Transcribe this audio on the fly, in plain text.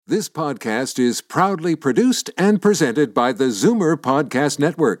This podcast is proudly produced and presented by the Zoomer Podcast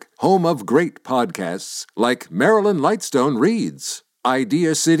Network, home of great podcasts like Marilyn Lightstone Reads,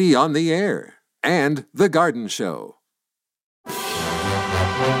 Idea City on the Air, and The Garden Show.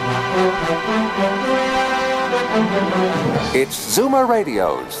 It's Zoomer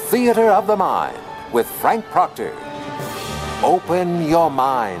Radio's Theater of the Mind with Frank Proctor. Open your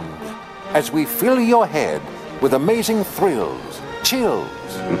mind as we fill your head with amazing thrills, chills,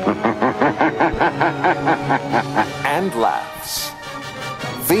 and laughs.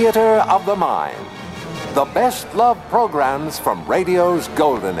 Theater of the Mind. The best love programs from radio's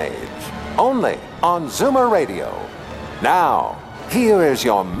golden age. Only on Zoomer Radio. Now, here is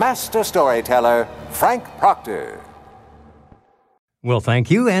your master storyteller, Frank Proctor. Well,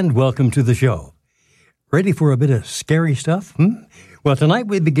 thank you, and welcome to the show. Ready for a bit of scary stuff? Well, tonight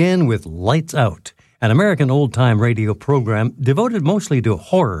we begin with Lights Out, an American old-time radio program devoted mostly to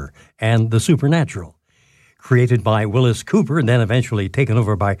horror and the supernatural. Created by Willis Cooper and then eventually taken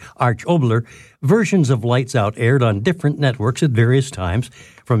over by Arch Oboler, versions of Lights Out aired on different networks at various times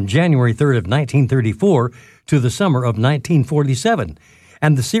from January 3rd of 1934 to the summer of 1947,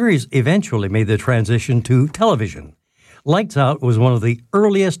 and the series eventually made the transition to television. Lights Out was one of the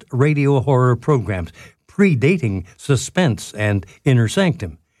earliest radio horror programs, predating Suspense and Inner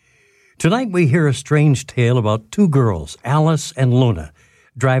Sanctum. Tonight we hear a strange tale about two girls, Alice and Luna,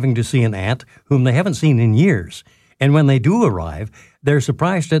 driving to see an aunt whom they haven't seen in years. And when they do arrive, they're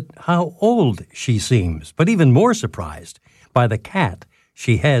surprised at how old she seems, but even more surprised by the cat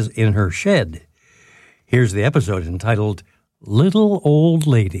she has in her shed. Here's the episode entitled Little Old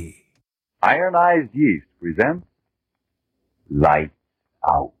Lady. Ironized Yeast presents Lights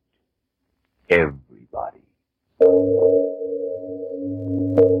Out. Everybody.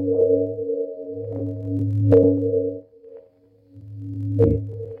 It is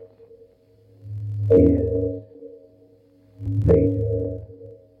later than you think.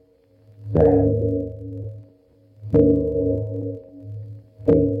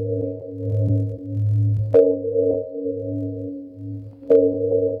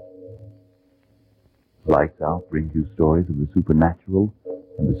 Lights Out brings you stories of the supernatural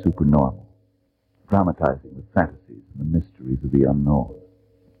and the supernormal, dramatizing the fantasies and the mysteries of the unknown.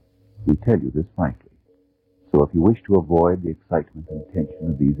 We tell you this frankly. So if you wish to avoid the excitement and tension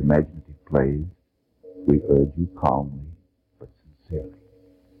of these imaginative plays, we urge you calmly but sincerely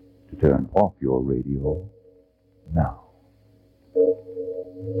to turn off your radio now.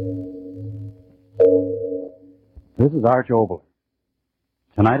 This is Arch Oboler.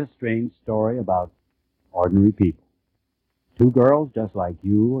 Tonight a strange story about ordinary people. Two girls just like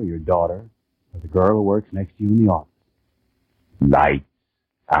you or your daughter or the girl who works next to you in the office. Lights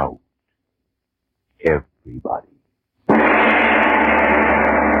out. Everybody.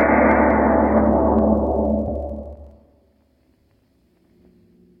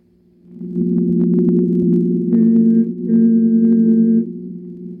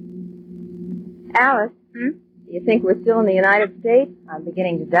 Alice, do you think we're still in the United States? I'm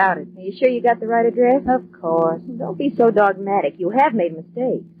beginning to doubt it. Are you sure you got the right address? Of course. Don't be so dogmatic. You have made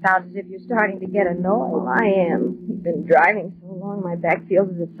mistakes. Sounds as if you're starting to get annoyed. Well, I am. You've been driving so long, my back feels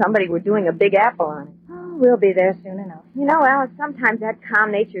as if somebody were doing a big apple on it. Oh, we'll be there soon enough. You know, Alice, sometimes that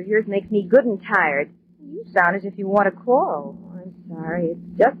calm nature of yours makes me good and tired. You sound as if you want to quarrel. Oh, I'm sorry.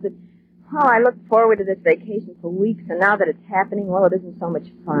 It's just that, I looked forward to this vacation for weeks, and now that it's happening, well, it isn't so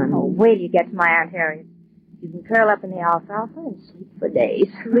much fun. Oh, wait till you get to my Aunt Harriet. You can curl up in the alfalfa and sleep for days.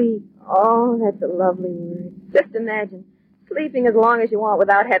 Sleep. Oh, that's a lovely word. Just imagine, sleeping as long as you want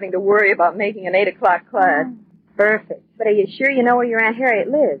without having to worry about making an 8 o'clock class. Perfect. But are you sure you know where your Aunt Harriet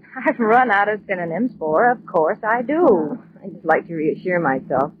lives? I've run out of synonyms for her. Of course I do. I just like to reassure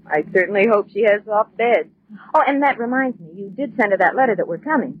myself. I certainly hope she has soft beds. Oh, and that reminds me, you did send her that letter that we're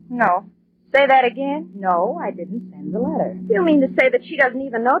coming. No. Say that again? No, I didn't send the letter. You mean to say that she doesn't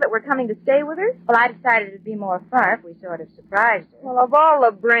even know that we're coming to stay with her? Well, I decided it'd be more fun if we sort of surprised her. Well, of all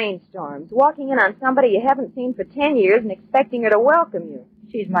the brainstorms, walking in on somebody you haven't seen for 10 years and expecting her to welcome you.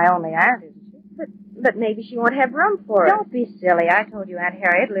 She's my only aunt, isn't she? But maybe she won't have room for us. Don't be silly. I told you Aunt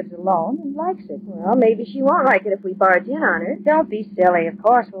Harriet lives alone and likes it. Well, maybe she won't like it if we barge in on her. Don't be silly. Of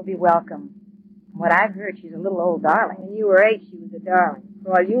course we'll be welcome. From what I've heard, she's a little old darling. When you were 8, she was a darling.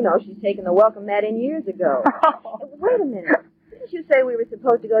 For all you know, she's taken the welcome mat in years ago. Wait a minute. Didn't you say we were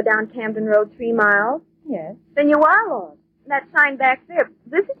supposed to go down Camden Road 3 miles? Yes. Then you are lost. That sign back there,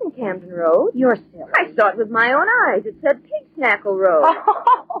 this isn't Camden Road. You're silly. I saw it with my own eyes. It said Pig Snackle Road.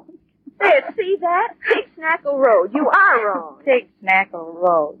 There, see that? Big Snackle Road. You are wrong. Big Snackle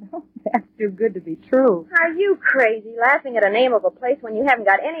Road. That's too good to be true. Are you crazy, laughing at a name of a place when you haven't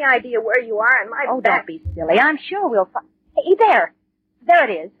got any idea where you are and my Don't back... be silly. I'm sure we'll find... Hey, there. There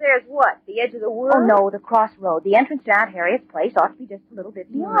it is. There's what? The edge of the world? Oh, no, the crossroad. The entrance to Aunt Harriet's place ought to be just a little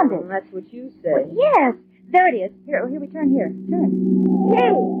bit beyond it. That's what you say. Well, yes. There it is. Here we turn here. Turn.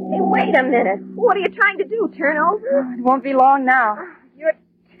 Hey, wait a minute. What are you trying to do, turn over? It won't be long now. You're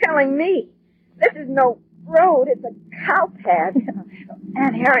telling me. This is no road. It's a cow path.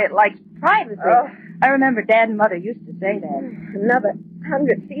 Aunt Harriet likes privacy. I remember Dad and Mother used to say that. Another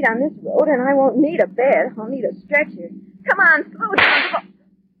 100 feet on this road, and I won't need a bed. I'll need a stretcher. Come on, slow down.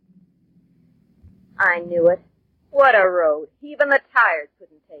 I knew it. What a road. Even the tires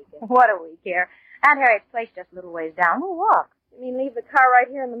couldn't take it. What do we care? Aunt Harriet's place just a little ways down. We'll walk. You mean leave the car right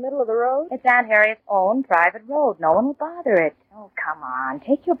here in the middle of the road? It's Aunt Harriet's own private road. No one will bother it. Oh, come on.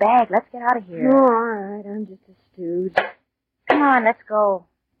 Take your bag. Let's get out of here. Oh, all right. I'm just a stooge. Come on, let's go.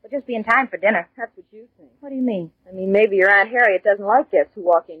 We'll just be in time for dinner. That's what you think. What do you mean? I mean, maybe your Aunt Harriet doesn't like guests who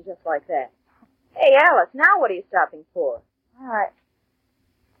walk in just like that. Hey, Alice, now what are you stopping for?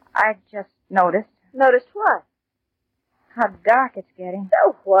 I just noticed Noticed what? how dark it's getting.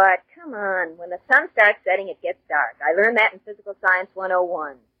 So what? Come on. When the sun starts setting, it gets dark. I learned that in Physical Science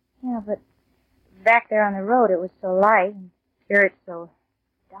 101. Yeah, but back there on the road it was so light, and here it's so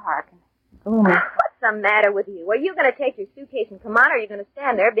dark and gloomy. What's the matter with you? Are you going to take your suitcase and come on, or are you going to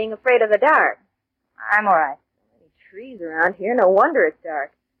stand there being afraid of the dark? I'm all right. Any trees around here? No wonder it's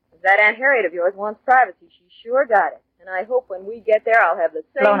dark. If that Aunt Harriet of yours wants privacy, she sure got it. And I hope when we get there, I'll have the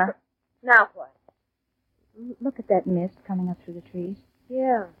same... Lona. Now what? Look at that mist coming up through the trees.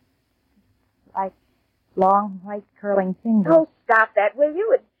 Yeah. Like long, white, curling fingers. Oh, stop that, will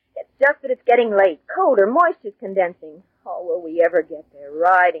you? It's just that it's getting late. Colder, moisture's condensing. Oh, will we ever get there,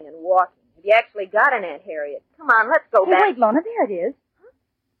 riding and walking? Have you actually got an Aunt Harriet? Come on, let's go Hey, back. wait, Lona, there it is.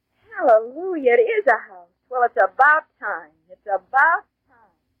 Hallelujah, it is a house. Well, it's about time. It's about time.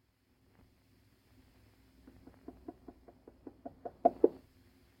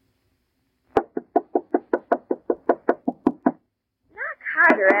 Knock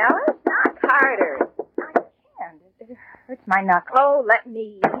harder, Alice. Knock harder. I can't. It hurts my knuckles. Oh, let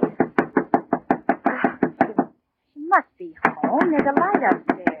me. She must be home. There's a light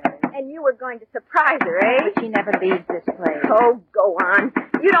upstairs. And you were going to surprise her, eh? But she never leaves this place. Oh, go on.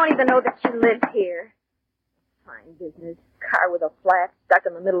 You don't even know that she lives here. Fine business. Car with a flat, stuck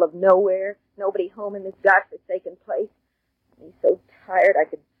in the middle of nowhere. Nobody home in this godforsaken place. I'm so tired I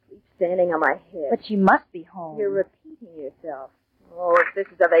could sleep standing on my head. But she must be home. You're repeating yourself. Oh, if this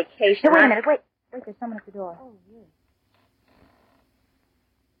is a vacation... Hey, wait a minute. Wait, there's someone at the door. Oh, yes.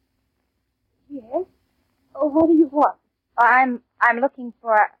 Yes? Oh, what do you want? I'm looking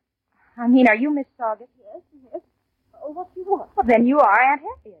for... are you Miss Saugus? Yes. Oh, what do you want? Well, then you are Aunt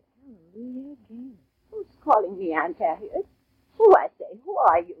Harriet. Hallelujah again. Who's calling me Aunt Harriet? Oh, I say, who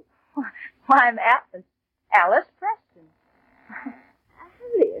are you? Well, I'm Alice Preston.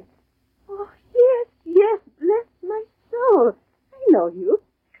 Harriet. Oh, yes, bless my soul. I know you.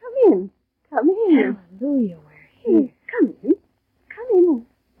 Come in. Hallelujah, we're here. Come in.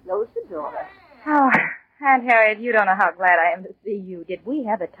 Close the door. Oh, Aunt Harriet, you don't know how glad I am to see you. Did we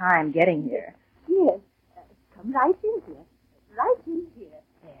have a time getting here? Yes. Come right in here. Right in here.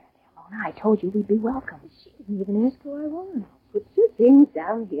 There, Lona. I told you we'd be welcome. She didn't even ask who I was. Put your things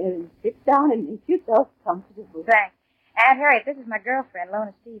down here and sit down and make yourself comfortable. Thanks. Aunt Harriet, this is my girlfriend,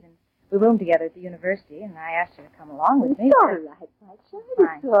 Lona Stevens. We roomed together at the university, and I asked her to come along with me. It's all right, my child.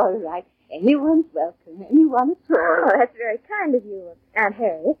 Fine. It's all right. Anyone's welcome. Anyone at all. Oh, that's very kind of you, Aunt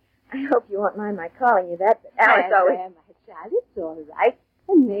Harriet. I hope you won't mind my calling you that, but Alice always... There, my child. It's all right.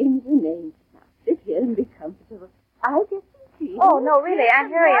 A name's a name. Now, sit here and be comfortable. I'll get some tea. Oh, no, really,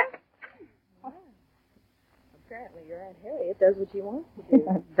 Aunt Harriet. Apparently your Aunt Harriet does what she wants to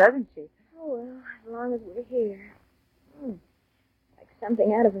do. Doesn't she? Oh, well, as long as we're here. Like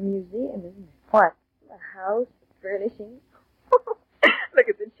something out of a museum, isn't it? What? The house, the furnishings. Look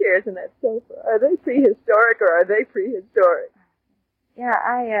at the chairs and that sofa. Are they prehistoric or are they prehistoric? Yeah,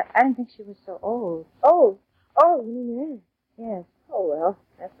 I didn't think she was so old. Oh, you mean your aunt? Yes. Oh, well,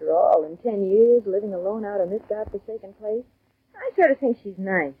 after all, in 10 years, living alone out in this godforsaken place, I sort of think she's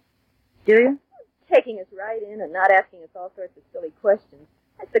nice. Do you? Taking us right in and not asking us all sorts of silly questions.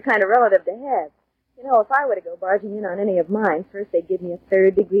 That's the kind of relative to have. You know, if I were to go barging in on any of mine, first they'd give me a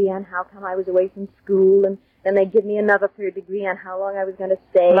 3rd degree on how come I was away from school, and then they'd give me another 3rd degree on how long I was going to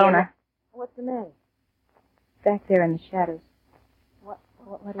stay. Lona. What's the matter? Back there in the shadows. What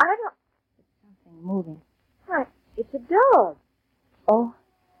is I don't... something moving? Why, it's a dog. Oh.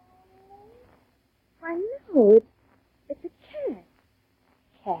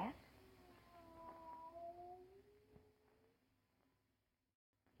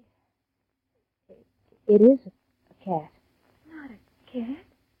 It is a cat. Not a cat.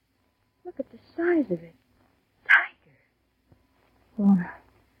 Look at the size of it. Tiger. Lorna,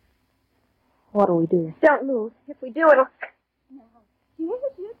 what do we do? Don't move. If we do, it'll... Now, here's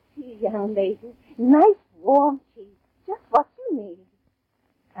your tea, young lady. Nice, warm tea. Just what you need.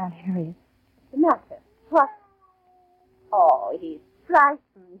 Aunt Harriet. What's the matter? What? Oh, he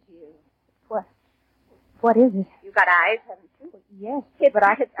frightened you. What is it? You got eyes, haven't you? Yes,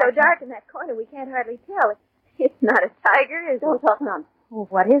 It's so dark in that corner we can't hardly tell. It's not a tiger, is it? Don't talk nonsense. Oh,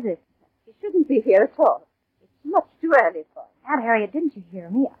 what is it? He shouldn't be here at all. It's much too early for him. Aunt Harriet, didn't you hear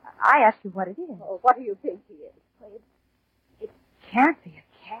me? I asked you what it is. Oh, what do you think he is? It can't be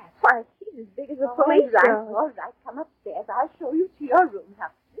a cat. Why, he's as big as a police dog. All right, come upstairs. I'll show you to your room.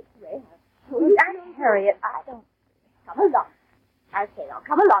 Now, this way. I'll show you. Aunt Harriet, I don't... Come along. I say, now,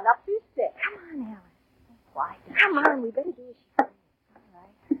 come along up these stairs. Come on, Alice. Why? Come on, we better do as she says. All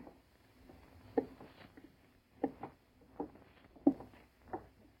right.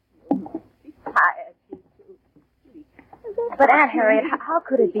 You must be tired, you two. But Aunt Harriet, how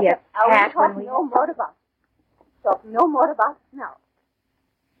could it be a cat We'll when talk we... no more about it. Talk no more about it now.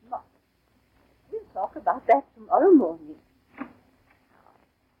 No. We'll talk about that tomorrow morning.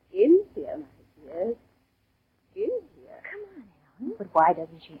 In here, my dear. In here. Come on, Ellen. But why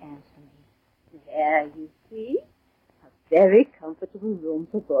doesn't she answer me? There, you see. A very comfortable room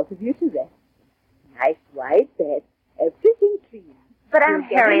for both of you to rest. Nice wide bed. Everything clean. But You'll Aunt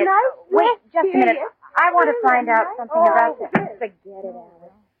get a Harriet, nice wait rest, just a minute. dear. I want to find out something about that. yes. Forget it,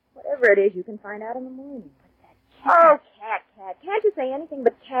 Alice. Whatever it is, you can find out in the morning. But that cat... Oh, cat. Can't you say anything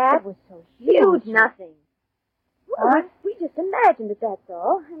but cat? It was so Huge huge. nothing. What? We just imagined it, that's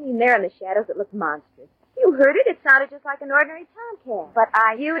all. I mean, there in the shadows it looked monstrous. You heard it. It sounded just like an ordinary tomcat. But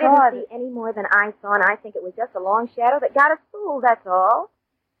You saw didn't see any more than I saw, and I think it was just a long shadow that got us fooled, that's all.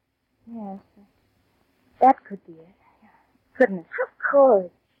 Yes, that could be it. Couldn't it? Of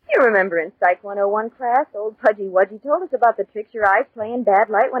course. You remember in Psych 101 class, old Pudgy Wudgy told us about the tricks your eyes play in bad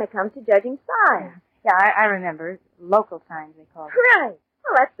light when it comes to judging signs. Yeah, I remember. Local signs, they call it. Right.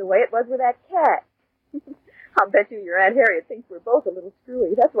 Well, that's the way it was with that cat. I'll bet you your Aunt Harriet thinks we're both a little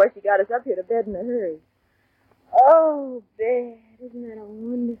screwy. That's why she got us up here to bed in a hurry. Oh, bed. Isn't that a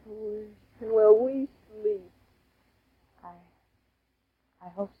wonderful word? And will we sleep? I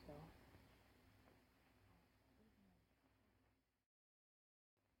hope so.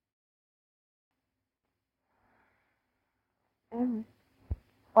 Alice,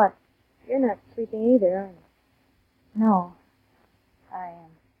 What? you're not sleeping either, are you? No.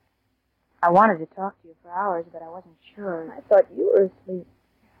 I wanted to talk to you for hours, but I wasn't sure. I thought you were asleep.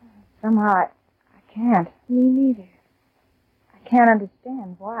 Somehow I can't. Me neither. I can't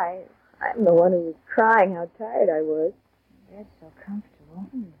understand why. I'm the one who was crying how tired I was. The bed's so comfortable.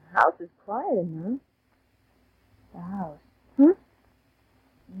 The house is quiet enough. The house. Huh?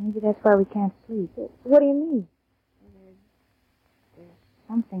 Maybe that's why we can't sleep. What do you mean? There's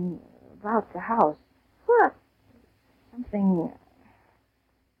something about the house. What? Something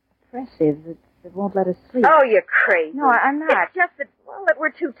oppressive that won't let us sleep. Oh, you're crazy. No, I'm not. It's just that, well, that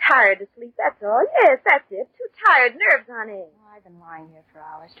we're too tired to sleep, that's all. Yes, that's it. Too tired, nerves on edge. Oh, I've been lying here for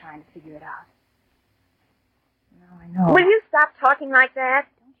hours trying to figure it out. Now I know. Will you stop talking like that?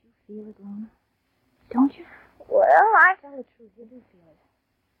 Don't you feel it, Lona? Don't you? Well, I Tell the truth, you do feel it.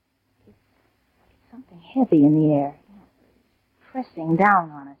 It's something heavy in the air. You know, pressing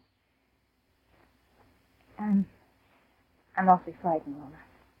down on us. I'm awfully frightened, Lona.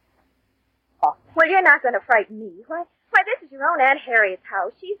 Oh. Well, you're not going to frighten me. Why, this is your own Aunt Harriet's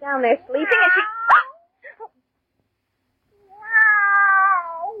house. She's down there sleeping, and she...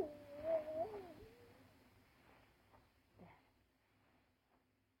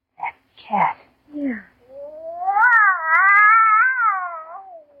 That cat. Yeah.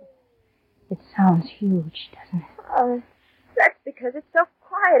 It sounds huge, doesn't it? That's because it's so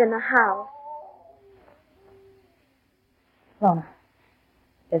quiet in the house. Lona,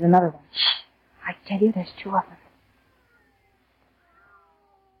 there's another one. I tell you, there's two of them.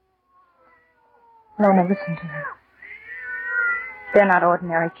 Lona, listen to them. They're not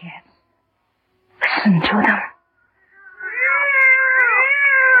ordinary cats. Listen to them.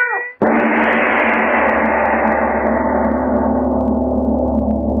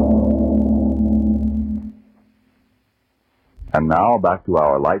 And now back to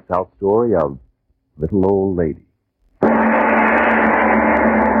our lights out story of Little Old Lady.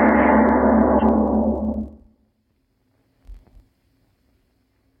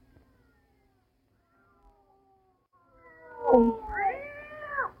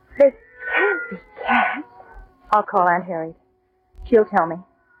 They can't be cats. I'll call Aunt Harriet. She'll tell me.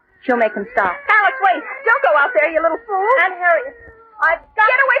 She'll make them stop. Alice, Wait, don't go out there, you little fool. Aunt Harriet, I've got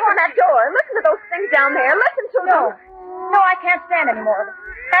Get away from that door. Listen to those things down there. Listen to them. No, I can't stand any more of it.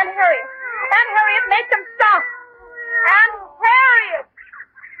 Aunt Harriet, make them stop. Aunt Harriet!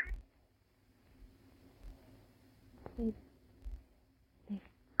 They've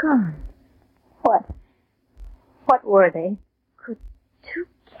gone. What were they? Could two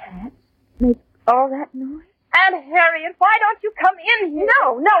cats make all that noise? Aunt Harriet, why don't you come in here?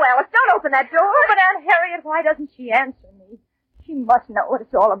 No, Alice, don't open that door. But Aunt Harriet, why doesn't she answer me? She must know what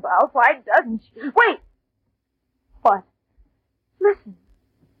it's all about. Why doesn't she? Wait. What? Listen.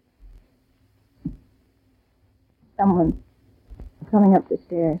 Someone's coming up the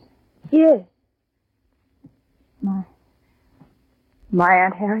stairs. Yes. My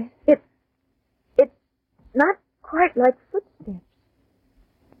Aunt Harriet? It's not quite like footsteps.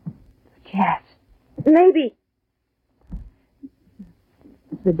 The cat. Maybe.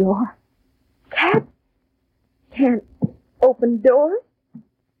 The door. Cats can't open doors?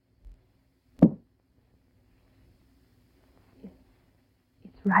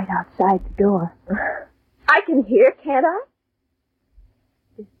 It's right outside the door. I can hear, can't I?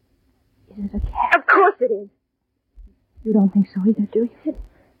 Is it a cat? Of course it is. You don't think so either, do you?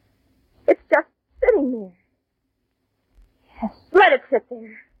 It's just sitting there. Yes. Let it sit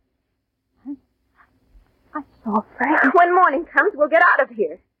there. I'm so afraid. When morning comes, we'll get out of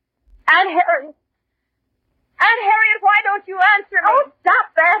here. Aunt Harriet, why don't you answer me? Oh, stop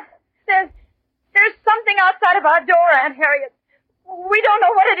that. There's something outside of our door, Aunt Harriet. We don't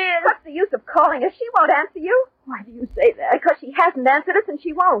know what it is. What's the use of calling her? She won't answer you. Why do you say that? Because she hasn't answered us and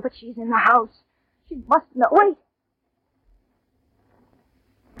she won't. But she's in the house. She must know. Wait.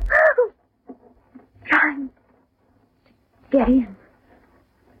 Trying to get in.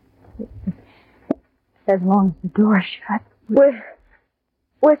 As long as the door's shut.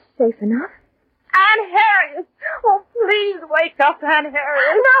 We're safe enough. Aunt Harriet! Oh, please wake up, Aunt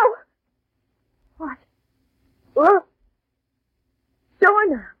Harriet. No! What? Look.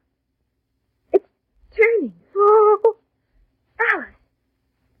 Doorknob. It's turning. Oh. Alice.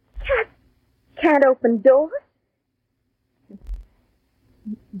 Cats can't open doors.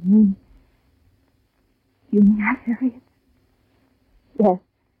 You mean Aunt Harriet? Yes.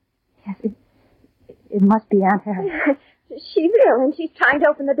 Yes, it must be Aunt Harriet. She will, and she's trying to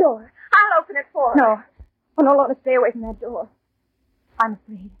open the door. I'll open it for her. No. Oh, no, Lorna, stay away from that door. I'm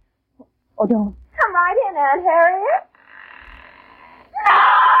afraid. Oh, don't. Come right in, Aunt Harriet.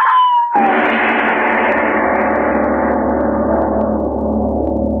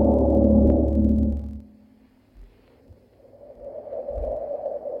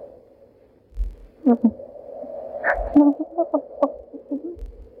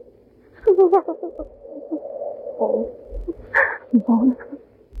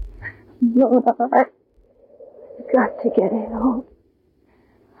 Lorna, I've got to get help.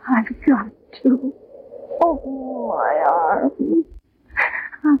 I've got to. Oh, my arm.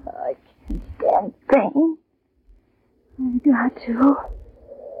 I can't stand pain. I've got to.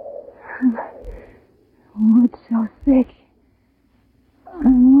 Oh, it's so thick.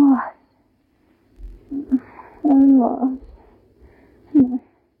 I'm lost.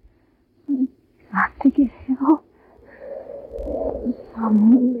 I've got to get help.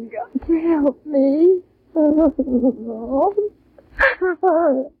 Someone's got to help me.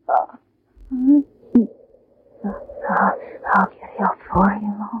 I'll get help for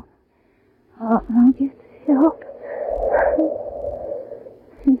you, Mom. I'll get help.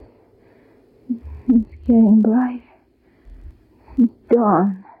 It's getting bright. It's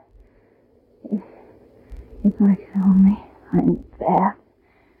dawn. If I could only find a path,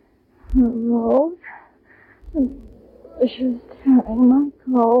 a road, and bushes tearing my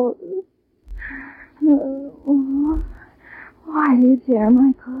clothes. Why do you tear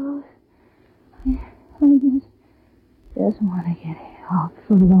my clothes? I just want to get help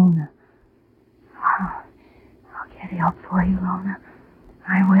for Lona. I'll get help for you, Lona.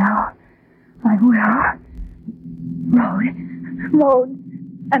 I will. Road.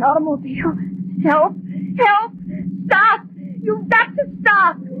 An automobile. Help. Stop. You've got to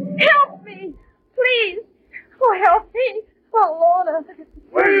stop. Help me. Please. Oh, help me. Oh, Lona.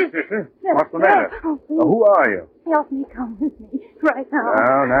 Wait, sister. What's the matter? Oh, Who are you? help me. Come with me right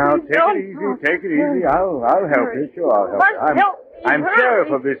now. Now, Please take don't it easy. talk. Take it easy. I'll help you. Sure, I'll help Must you. help me. I'm Hurry.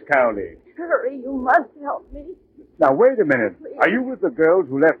 sheriff of this county. Hurry, you must help me. Now, wait a minute. Please. Are you with the girls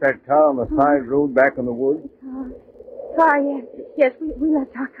who left that car on the side road back in the woods? Car, yes, we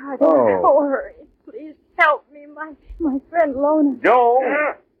left our car there. Oh. Hurry, please help me, my friend Lona. Joe!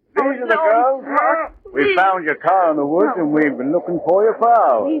 These are the girls. We found your car in the woods, and we've been looking for you for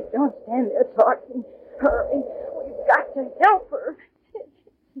hours. Please don't stand there talking. Hurry. We've got to help her.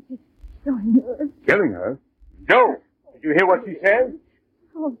 She's killing her. Killing her? Joe, did you hear what she said?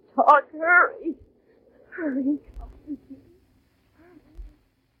 Don't talk. Hurry. Hurry.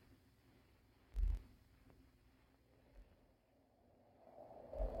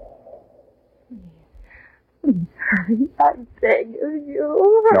 Please hurry. I beg of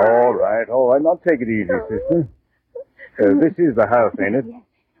you. All right. Now take it easy, sister. This is the house, ain't it? Yes.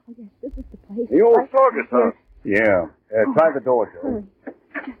 Oh, yes, this is the place. The old Saugus house. Yeah. Try the door, Joe.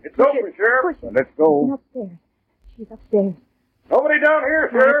 It's open, Sheriff. Let's go. Upstairs. She's upstairs. Nobody down here,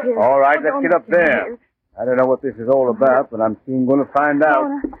 Right Sheriff. here. All right, Oh, let's don't get up stand there. here. I don't know what this is all about, but I'm soon going to find out.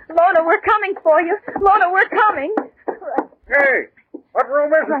 Lona, we're coming for you. Lona, we're coming. Right, Hey, what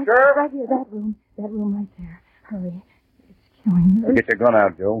room is right, it, Sheriff? right here, that room right there. Hurry. It's killing her. Get your gun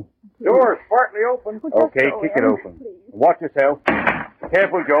out, Joe. Door's partly open. Well, just Okay, go kick in, it open. please. Watch yourself.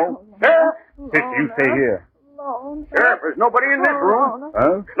 Careful, Joe. Sheriff! Sister, you stay here. Lona. Sheriff, there's nobody in this room. Lona.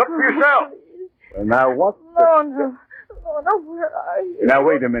 Huh? Look for yourself. Now, what the... Lona. Lona, where are you? Now,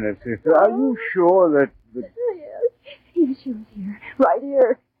 wait a minute, sister. Are you sure that... Yes. Yes, she was here. Right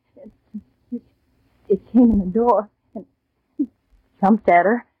here. It came in the door and jumped at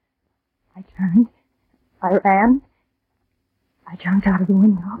her. I turned. I ran. I jumped out of the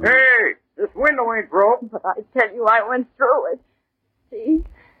window. Hey, this window ain't broke. But I tell you, I went through it.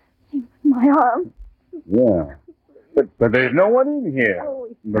 See? My arm. Yeah. But there's no one in here. Oh,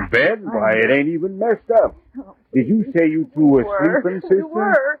 The bed, why, it ain't even messed up. Did you say you two were sleeping, sister? We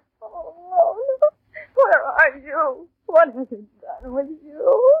were. Oh, no. Where are you? What has it done with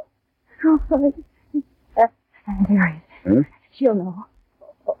you? Oh, and Harriet. Huh? She'll know.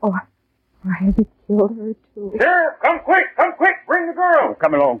 Or has it killed her, too? Sheriff, come quick, bring the girl.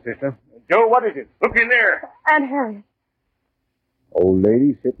 Come along, sister. Joe, what is it? Look in there. Aunt Harriet. Old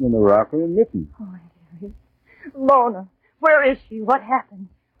lady sitting in the rocker and knitting. Oh, Aunt Harriet. Lona, where is she? What happened?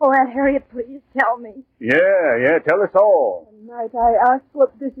 Oh, Aunt Harriet, please tell me. Yeah, tell us all. Might I ask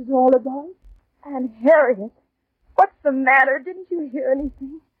what this is all about? Aunt Harriet, what's the matter? Didn't you hear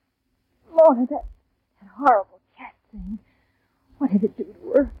anything? Lona, that horrible cat thing. What did it do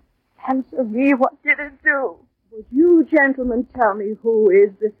to her? Answer me, what did it do? Would you gentlemen tell me who is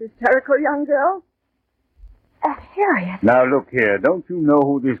this hysterical young girl? Aunt Harriet. Now, look here. Don't you know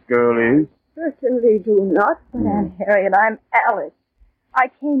who this girl is? Certainly do not. But Aunt Harriet, I'm Alice. I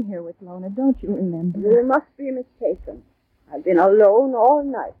came here with Lona, don't you remember? You must be mistaken. I've been alone all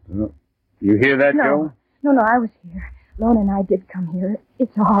night. You hear that, Joe? No, I was here. Lona and I did come here.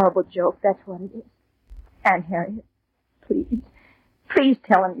 It's a horrible joke, that's what it is. Aunt Harriet, please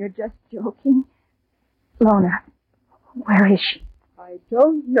tell him you're just joking. Lona, where is she? I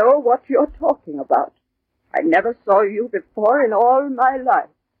don't know what you're talking about. I never saw you before in all my life.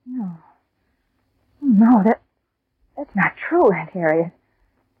 No, that's not true, Aunt Harriet.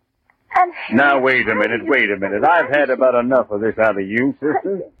 Aunt Harriet. Now, wait a minute. I've had about enough of this out of you,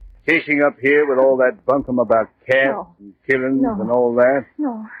 sister. Chasing up here with all that bunkum about cats and killings and all that.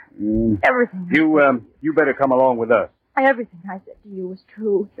 No. Everything. You better come along with us. Everything I said to you was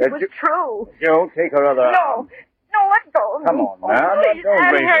true. It was true. Joe, take her other arm. No, let go of me. Come on now. Please, Don't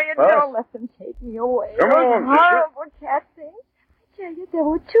Aunt raise a Harriet, fuss. don't let them take me away. Come on, Those sister. horrible cat things. I tell you, there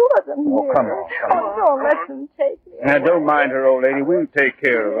were two of them Oh, here. come on. Don't let them take me Now, away. don't mind her, old lady. We'll take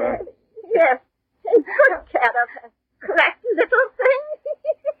care of her. Yes, take good care of her. Cracked little thing.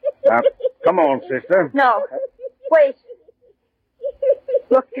 Now, come on, sister. No, wait.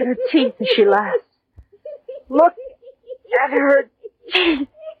 Look at her teeth as she laughs. Look at her teeth.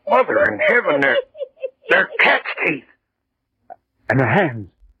 Mother in heaven, they're cat's teeth. And their hands,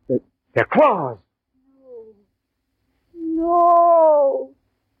 their claws. No.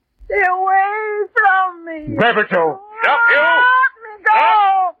 Stay away from me. Grab her, Joe. Stop, you. Let me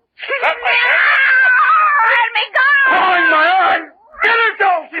go. Stop my hand. Let me go. Clawing my arm. Get her,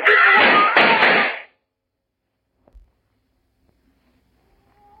 Joe. She's in the way.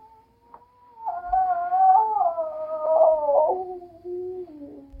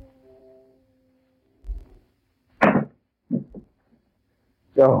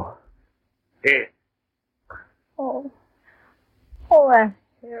 Joe. Here. Oh, Aunt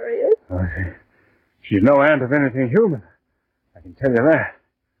Harriet. She's no aunt of anything human. I can tell you that.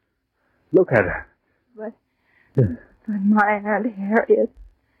 Look at her. But my Aunt Harriet.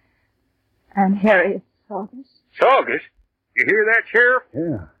 Aunt Harriet Saugus. Saugus? You hear that, Sheriff?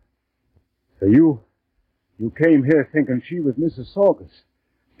 Yeah. So you came here thinking she was Mrs. Saugus.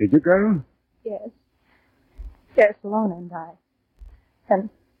 Did you, girl? Yes. Yes, Lona and I.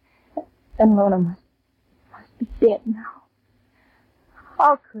 And Lona must be dead now.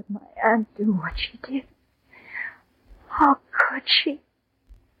 How could my aunt do what she did? How could she?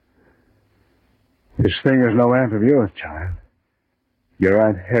 This thing is no aunt of yours, child. Your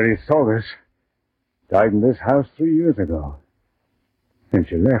Aunt Harriet Salters died in this house 3 years ago. Then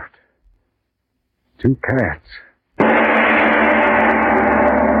she left. 2 cats.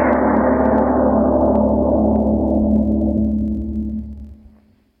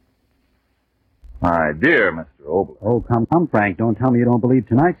 My dear Mr. Obler. Oh, come, Frank. Don't tell me you don't believe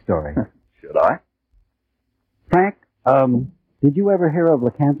tonight's story. Should I? Frank, did you ever hear of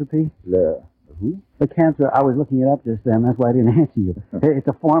lycanthropy? Who? Lycanthropy. I was looking it up just then. That's why I didn't answer you. It's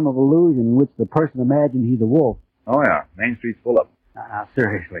a form of illusion in which the person imagines he's a wolf. Oh, yeah. Main Street's full of them.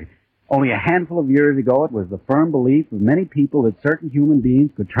 Seriously. Only a handful of years ago, it was the firm belief of many people that certain human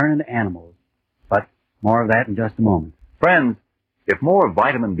beings could turn into animals. But more of that in just a moment. Friends, if more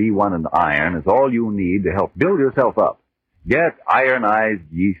vitamin B1 and iron is all you need to help build yourself up, get ironized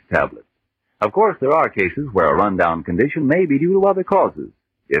yeast tablets. Of course, there are cases where a rundown condition may be due to other causes.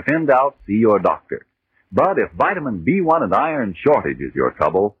 If in doubt, see your doctor. But if vitamin B1 and iron shortage is your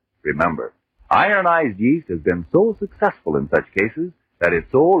trouble, remember, ironized yeast has been so successful in such cases that it's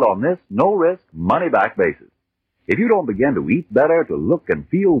sold on this no-risk, money-back basis. If you don't begin to eat better, to look and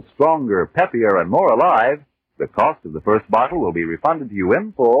feel stronger, peppier, and more alive, the cost of the first bottle will be refunded to you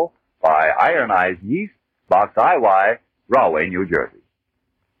in full by Ironized Yeast, Box IY, Rahway, New Jersey.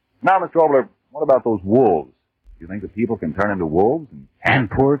 Now, Mr. Obler, what about those wolves? Do you think that people can turn into wolves?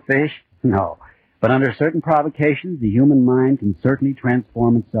 And poor fish? No. But under certain provocations, the human mind can certainly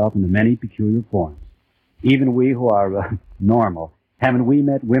transform itself into many peculiar forms. Even we who are normal, haven't we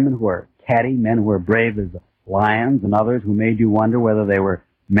met women who are catty, men who are brave as lions, and others who made you wonder whether they were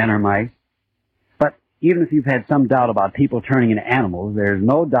men or mice? But even if you've had some doubt about people turning into animals, there's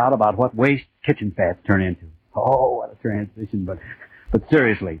no doubt about what waste kitchen fats turn into. Oh, what a transition. But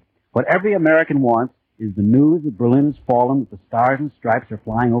seriously, what every American wants is the news that Berlin has fallen, that the stars and stripes are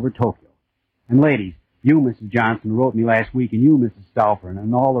flying over Tokyo. And ladies, you, Mrs. Johnson, wrote me last week, and you, Mrs. Stauffer,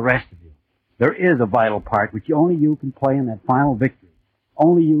 and all the rest of you. There is a vital part which only you can play in that final victory.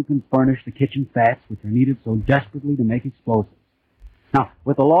 Only you can furnish the kitchen fats which are needed so desperately to make explosives. Now,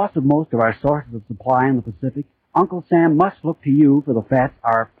 with the loss of most of our sources of supply in the Pacific, Uncle Sam must look to you for the fats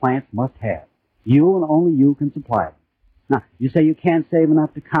our plants must have. You and only you can supply them. Now, you say you can't save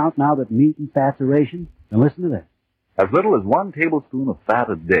enough to count now that meat and fats are rationed? Then listen to this. As little as 1 tablespoon of fat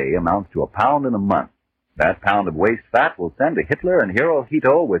a day amounts to a pound in a month. That pound of waste fat will send to Hitler and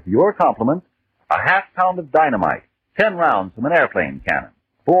Hirohito with your compliments a half-pound of dynamite, 10 rounds from an airplane cannon,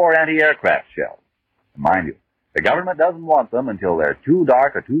 4 anti-aircraft shells. Mind you, the government doesn't want them until they're too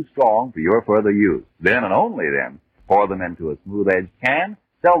dark or too strong for your further use. Then and only then, pour them into a smooth-edged can,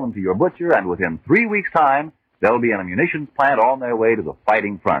 sell them to your butcher, and within 3 weeks' time, they'll be in a munitions plant on their way to the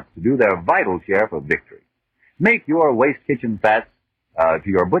fighting front to do their vital share for victory. Make your waste kitchen fats to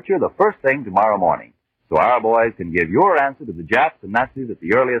your butcher the first thing tomorrow morning, so our boys can give your answer to the Japs and Nazis at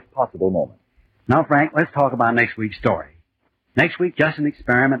the earliest possible moment. Now, Frank, let's talk about next week's story. Next week, just an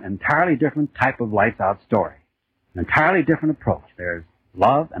experiment, an entirely different type of lights-out story. An entirely different approach. There's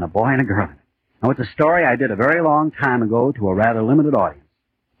love and a boy and a girl in it. Now, it's a story I did a very long time ago to a rather limited audience.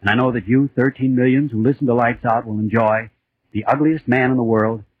 And I know that you, 13 millions who listen to Lights Out, will enjoy The Ugliest Man in the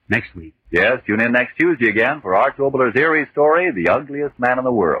World next week. Yes, tune in next Tuesday again for Arch Obler's eerie story, The Ugliest Man in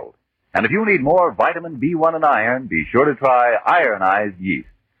the World. And if you need more vitamin B1 and iron, be sure to try ironized yeast.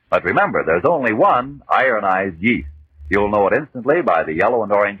 But remember, there's only one ironized yeast. You'll know it instantly by the yellow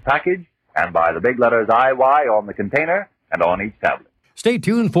and orange package and by the big letters IY on the container and on each tablet. Stay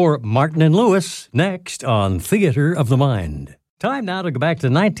tuned for Martin and Lewis next on Theater of the Mind. Time now to go back to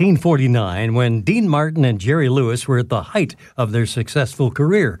 1949 when Dean Martin and Jerry Lewis were at the height of their successful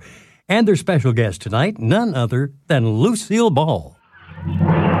career. And their special guest tonight, none other than Lucille Ball.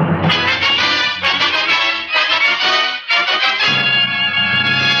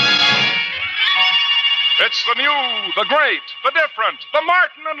 It's the new, the great, the different, the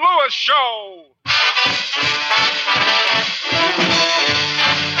Martin and Lewis Show.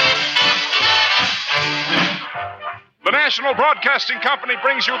 The National Broadcasting Company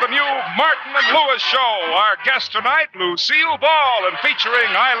brings you the new Martin and Lewis Show. Our guest tonight, Lucille Ball, and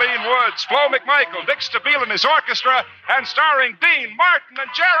featuring Eileen Woods, Flo McMichael, Dick Stabile and his orchestra, and starring Dean Martin and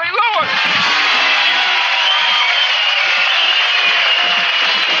Jerry Lewis.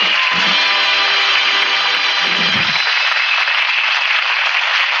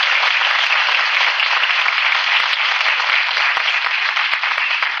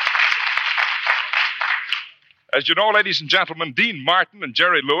 As you know, ladies and gentlemen, Dean Martin and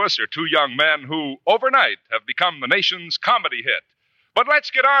Jerry Lewis are two young men who, overnight, have become the nation's comedy hit. But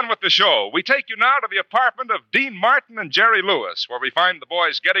let's get on with the show. We take you now to the apartment of Dean Martin and Jerry Lewis, where we find the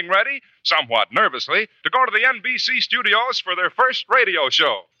boys getting ready, somewhat nervously, to go to the NBC studios for their first radio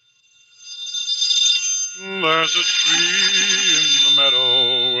show. There's a tree in the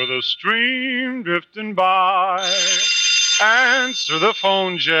meadow with a stream drifting by. Answer the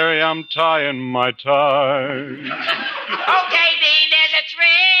phone, Jerry, I'm tying my tie. Okay, Dean, there's a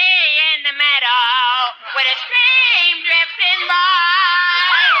tree in the meadow with a stream drifting by.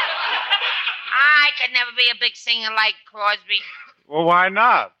 I could never be a big singer like Crosby. Well, why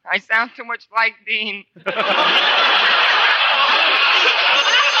not? I sound too much like Dean.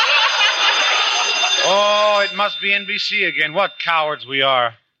 Oh, it must be NBC again. What cowards we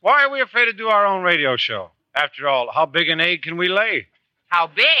are. Why are we afraid to do our own radio show? After all, how big an egg can we lay? How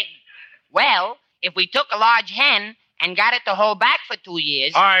big? Well, if we took a large hen and got it to hold back for 2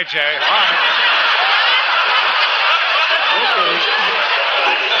 years... All right, Jerry. All right. Okay.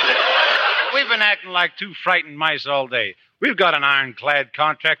 We've been acting like two frightened mice all day. We've got an ironclad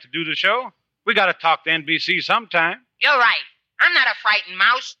contract to do the show. We got to talk to NBC sometime. You're right. I'm not a frightened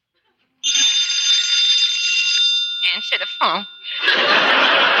mouse. Answer the phone.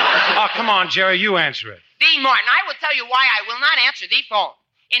 Oh, come on, Jerry, you answer it. Dean Martin, I will tell you why I will not answer the phone.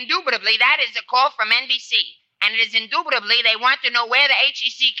 Indubitably, that is a call from NBC. And it is indubitably they want to know where the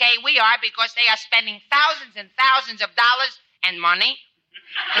HECK we are because they are spending thousands and thousands of dollars and money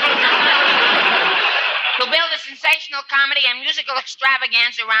to build a sensational comedy and musical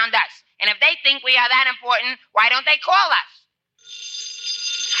extravaganza around us. And if they think we are that important, why don't they call us?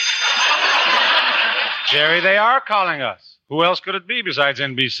 Jerry, they are calling us. Who else could it be besides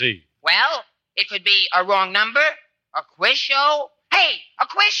NBC? Well, it could be a wrong number, a quiz show. Hey, a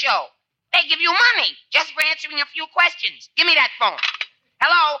quiz show. They give you money just for answering a few questions. Give me that phone.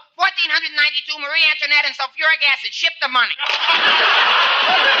 Hello, 1492 Marie Antoinette and sulfuric acid. Ship the money.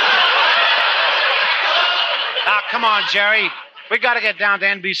 Now, come on, Jerry. We got to get down to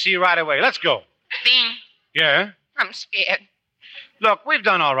NBC right away. Let's go. Dean, Yeah? I'm scared. Look, we've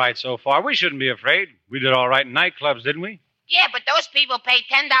done all right so far. We shouldn't be afraid. We did all right in nightclubs, didn't we? Yeah, but those people paid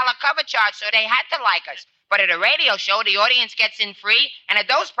 $10 cover charge, so they had to like us. But at a radio show, the audience gets in free, and at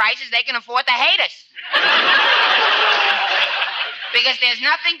those prices, they can afford to hate us. Because there's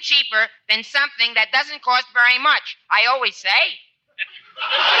nothing cheaper than something that doesn't cost very much, I always say.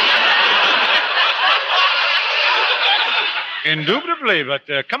 Indubitably, but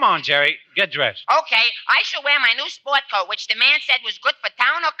come on, Jerry. Get dressed. Okay, I shall wear my new sport coat, which the man said was good for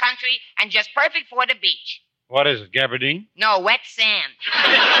town or country and just perfect for the beach. What is it, gabardine? No, wet sand.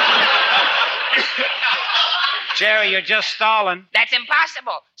 Jerry, you're just stalling. That's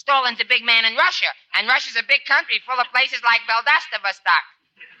impossible. Stalin's a big man in Russia, and Russia's a big country full of places like Vladivostok.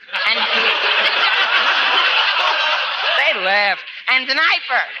 And they laugh. And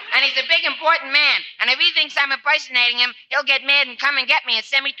Dnieper. And he's a big, important man. And if he thinks I'm impersonating him, he'll get mad and come and get me and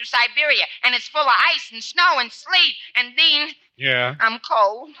send me to Siberia. And it's full of ice and snow and sleet. And Dean... Yeah? I'm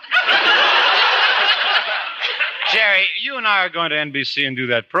cold. Jerry, you and I are going to NBC and do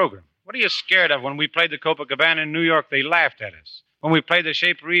that program. What are you scared of? When we played the Copacabana in New York, they laughed at us. When we played the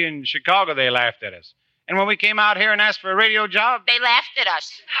Shapery in Chicago, they laughed at us. And when we came out here and asked for a radio job... They laughed at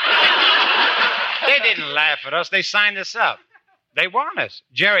us. They didn't laugh at us. They signed us up. They want us.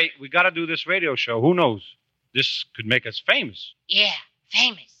 Jerry, we got to do this radio show. Who knows? This could make us famous. Yeah,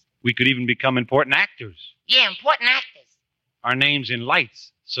 famous. We could even become important actors. Yeah, important actors. Our names in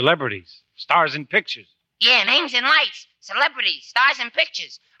lights, celebrities, stars in pictures. Yeah, names in lights, celebrities, stars in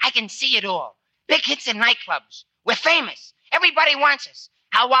pictures. I can see it all. Big hits in nightclubs. We're famous. Everybody wants us.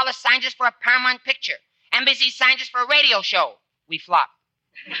 Hal Wallace signed us for a Paramount picture. NBC signed us for a radio show. We flop.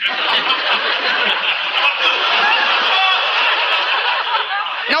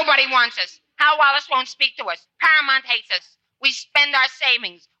 Nobody wants us. Hal Wallace won't speak to us. Paramount hates us. We spend our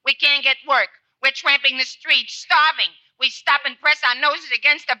savings. We can't get work. We're tramping the streets, starving. We stop and press our noses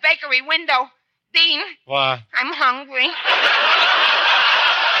against the bakery window. Dean. What? I'm hungry.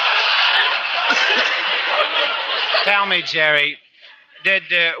 Tell me, Jerry, did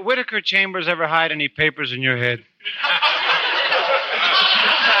Whittaker Chambers ever hide any papers in your head?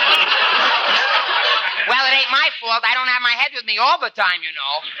 Well, it ain't my fault. I don't have my head with me all the time, you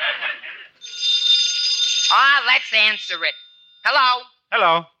know. Let's answer it. Hello?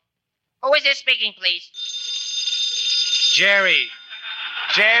 Hello. Who is this speaking, please? Jerry.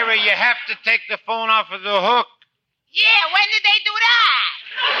 Jerry, you have to take the phone off of the hook. Yeah, when did they do that?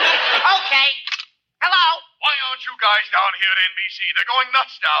 Okay. Hello? Why aren't you guys down here at NBC? They're going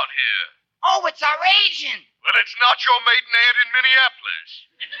nuts down here. Oh, it's our agent. Well, it's not your maiden aunt in Minneapolis.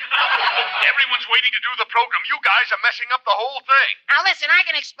 Everyone's waiting to do the program. You guys are messing up the whole thing. Now, listen, I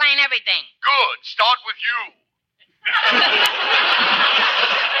can explain everything. Good. Start with you.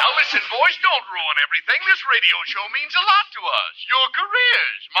 Now, listen, boys, don't ruin everything. This radio show means a lot to us. Your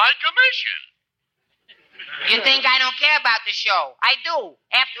careers, my commission. You think I don't care about the show? I do.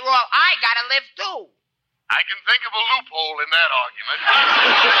 After all, I gotta live, too. I can think of a loophole in that argument.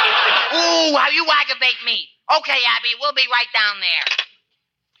 Ooh, how you aggravate me. Okay, Abby, we'll be right down there.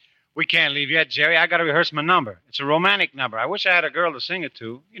 We can't leave yet, Jerry. I got to rehearse my number. It's a romantic number. I wish I had a girl to sing it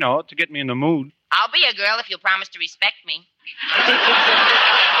to, to get me in the mood. I'll be a girl if you'll promise to respect me.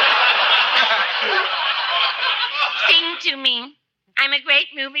 Sing to me. I'm a great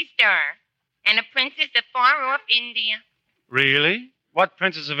movie star and a princess of far-off India. Really? What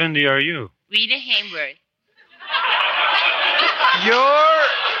princess of India are you? Rita Hayworth.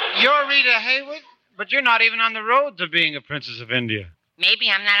 You're Rita Hayworth? But you're not even on the road to being a princess of India. Maybe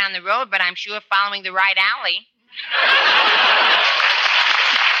I'm not on the road, but I'm sure following the right alley.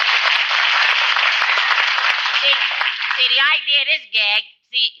 See, the idea of this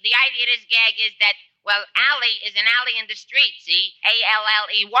gag is that, well, alley is an alley in the street, see?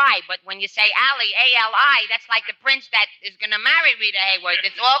 A-L-L-E-Y. But when you say alley, A-L-I, that's like the prince that is going to marry Rita Hayworth.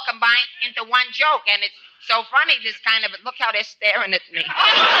 It's all combined into one joke, and it's so funny, this kind of... Look how they're staring at me.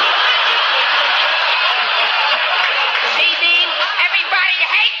 See, Dean? Everybody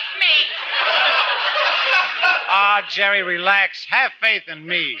hates me. Jerry, relax. Have faith in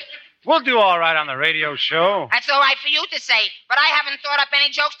me. We'll do all right on the radio show. That's all right for you to say, but I haven't thought up any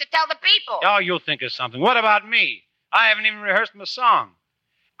jokes to tell the people. Oh, you'll think of something. What about me? I haven't even rehearsed my song.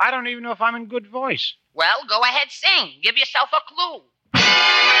 I don't even know if I'm in good voice. Well, go ahead, sing. Give yourself a clue.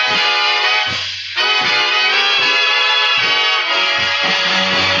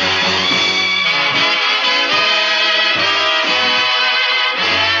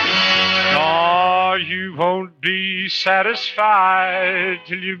 No, you won't be satisfied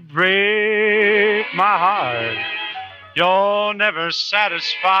till you break my heart. You're never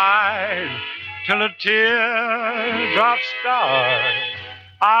satisfied till a teardrop starts.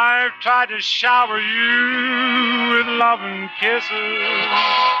 I've tried to shower you with love and kisses,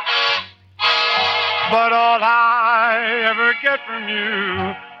 but all I ever get from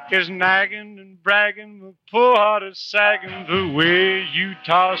you is nagging and bragging, my poor heart is sagging the way you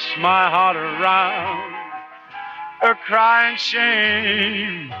toss my heart around. A crying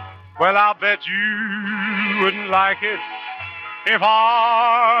shame, well, I'll bet you wouldn't like it if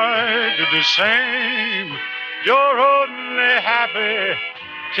I did the same. You're only happy,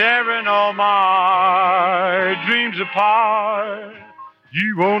 tearing all my dreams apart.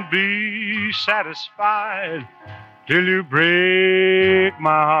 You won't be satisfied till you break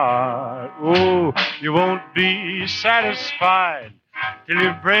my heart. Oh, you won't be satisfied till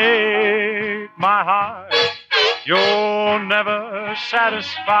you break my heart. You're never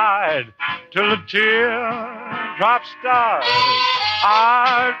satisfied till a teardrop starts.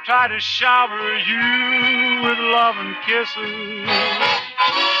 I've tried to shower you with love and kisses,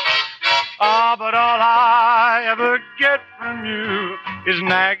 but all I ever get from you is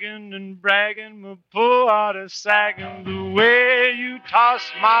nagging and bragging, my poor heart is sagging the way you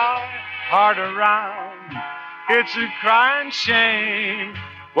toss my heart around. It's a crying shame.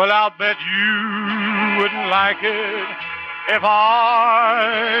 Well, I'll bet you wouldn't like it if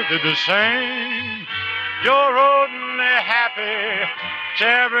I did the same. You're only happy,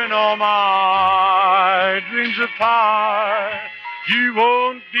 tearing all my dreams apart. You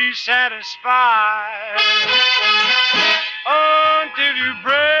won't be satisfied until you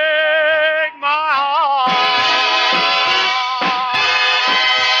break my heart.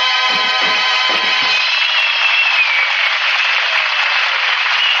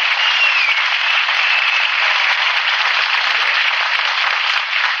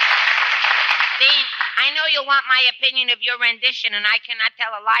 Dean, I know you want my opinion of your rendition, and I cannot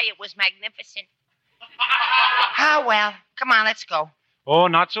tell a lie. It was magnificent. Ah, well. Come on, let's go. Oh,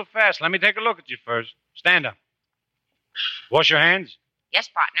 not so fast. Let me take a look at you first. Stand up. Wash your hands. Yes,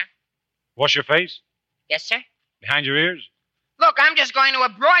 partner. Wash your face. Yes, sir. Behind your ears. Look, I'm just going to a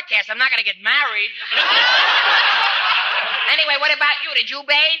broadcast. I'm not going to get married. Anyway, what about you? Did you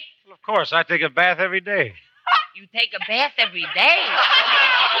bathe? Well, of course. I take a bath every day. You take a bath every day?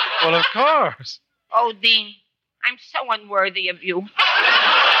 Well, of course. Oh, Dean, I'm so unworthy of you.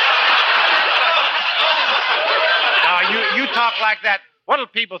 You talk like that. What'll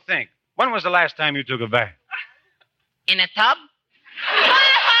people think? When was the last time you took a bath? In a tub?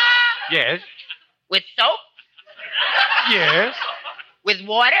 Yes. With soap? Yes. With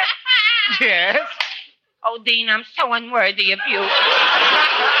water? Yes? Oh, Dean, I'm so unworthy of you.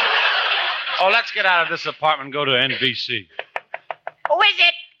 Oh, let's get out of this apartment and go to NBC. Who is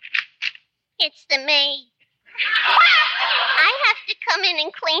it? It's the maid. I have to come in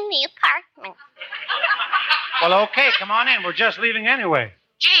and clean the apartment. Well, okay, come on in. We're just leaving anyway.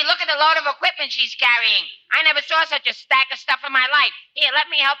 Gee, look at the load of equipment she's carrying. I never saw such a stack of stuff in my life. Here, let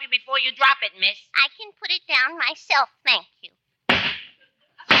me help you before you drop it, miss. I can put it down myself, thank you.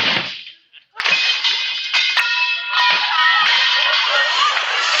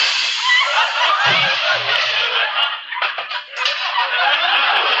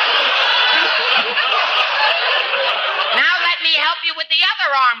 Now let me help you with the other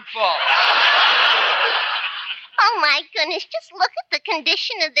armful. Oh, my goodness, just look at the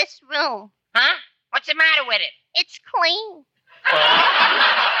condition of this room. Huh? What's the matter with it? It's clean.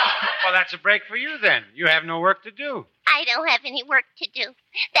 Well, that's a break for you then. You have no work to do. I don't have any work to do.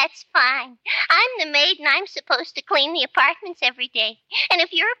 That's fine. I'm the maid and I'm supposed to clean the apartments every day. And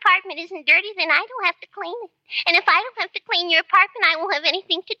if your apartment isn't dirty, then I don't have to clean it. And if I don't have to clean your apartment, I won't have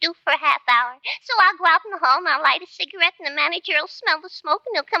anything to do for a half hour. So I'll go out in the hall and I'll light a cigarette and the manager will smell the smoke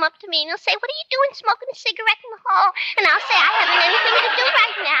and he'll come up to me and he'll say, "What are you doing smoking a cigarette in the hall?" And I'll say, "I haven't anything to do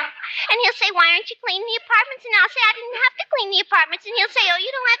right now." And he'll say, "Why aren't you cleaning the apartments?" And I'll say, "I didn't have to clean the apartments." And he'll say, "Oh, you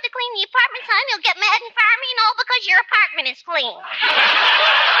don't have to clean the apartments, huh?" And he'll get mad and fire me and all because your apartment is clean.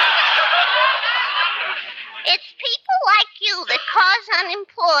 It's people like you that cause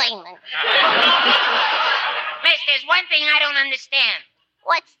unemployment. Miss, there's one thing I don't understand.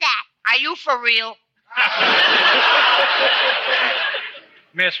 What's that? Are you for real?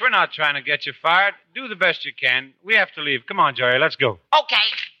 Miss, we're not trying to get you fired. Do the best you can. We have to leave. Come on, Jerry, let's go.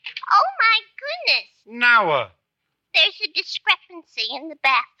 Okay. Oh, my goodness. Now what? There's a discrepancy in the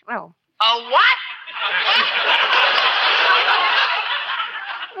bathroom. A what?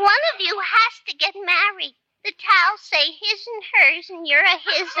 One of you has to get married. The towels say his and hers, and you're a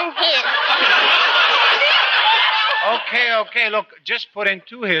his and his. Okay. Look, just put in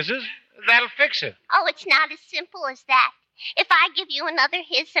 2 hises. That'll fix it. Oh, it's not as simple as that. If I give you another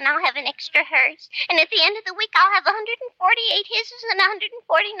his, then I'll have an extra hers. And at the end of the week, I'll have 148 hises and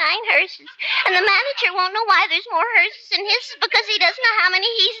 149 herses. And the manager won't know why there's more herses than hises because he doesn't know how many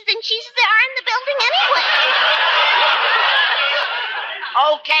he's and she's there are in the building anyway.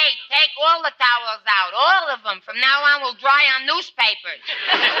 Okay, take all the towels out. All of them. From now on, we'll dry on newspapers.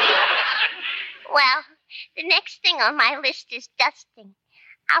 Well, the next thing on my list is dusting.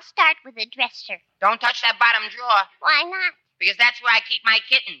 I'll start with the dresser. Don't touch that bottom drawer. Why not? Because that's where I keep my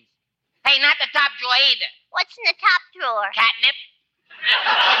kittens. Hey, not the top drawer either. What's in the top drawer? Catnip.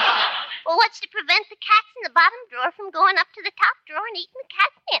 Well, what's to prevent the cats in the bottom drawer from going up to the top drawer and eating the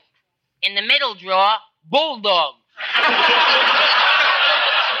catnip? In the middle drawer, bulldog.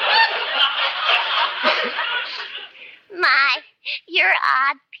 My, you're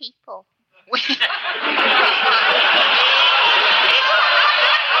odd people. We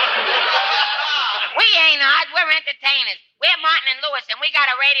ain't odd. We're entertainers. We're Martin and Lewis, and we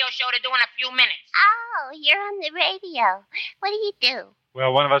got a radio show to do in a few minutes. Oh, you're on the radio. What do you do?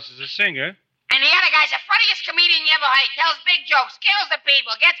 Well, one of us is a singer. And the other guy's the funniest comedian you ever heard. Tells big jokes, kills the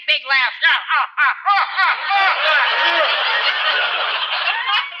people, gets big laughs.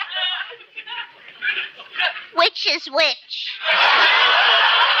 Which is which?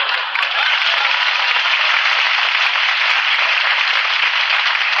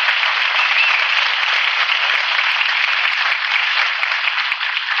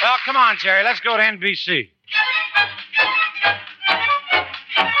 Well, come on, Jerry. Let's go to NBC.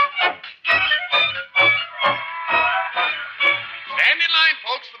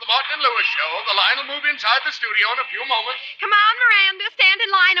 Lewis show. The line will move inside the studio in a few moments. Come on, Miranda. Stand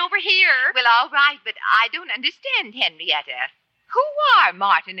in line over here. Well, all right, but I don't understand, Henrietta. Who are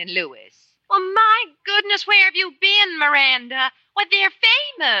Martin and Lewis? Well, my goodness, where have you been, Miranda? Well, they're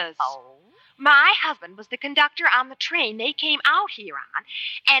famous. Oh. My husband was the conductor on the train they came out here on,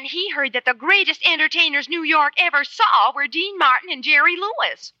 and he heard that the greatest entertainers New York ever saw were Dean Martin and Jerry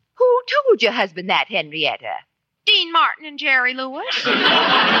Lewis. Who told your husband that, Henrietta? Dean Martin and Jerry Lewis. Pardon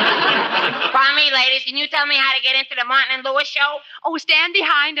me, ladies. Can you tell me how to get into the Martin and Lewis show? Oh, stand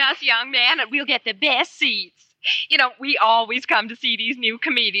behind us, young man, and we'll get the best seats. You know, we always come to see these new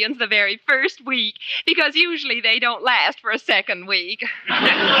comedians the very first week, because usually they don't last for a second week. They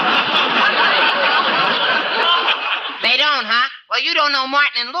don't, huh? Well, you don't know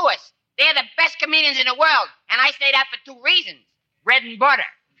Martin and Lewis. They're the best comedians in the world, and I say that for 2 reasons. Bread and butter.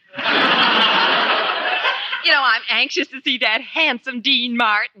 You know, I'm anxious to see that handsome Dean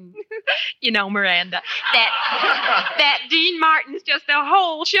Martin. You know, Miranda, that Dean Martin's just a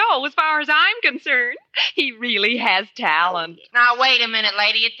whole show as far as I'm concerned. He really has talent. Now, wait a minute,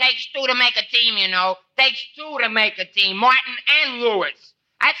 lady. It takes two to make a team, you know. Takes two to make a team. Martin and Lewis.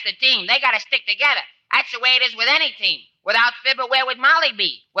 That's the team. They got to stick together. That's the way it is with any team. Without Fibber, where would Molly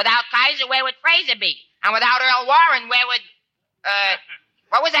be? Without Kaiser, where would Fraser be? And without Earl Warren, where would...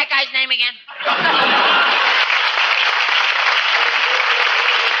 what was that guy's name again?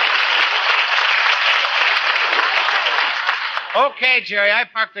 Okay, Jerry, I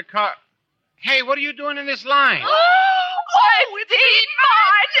parked the car. Hey, what are you doing in this line? Oh, it's Dean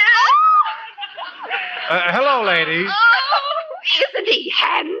Martin! Hello, ladies. Oh, isn't he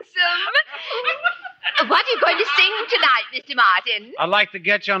handsome? What are you going to sing tonight, Mr. Martin? I'd like to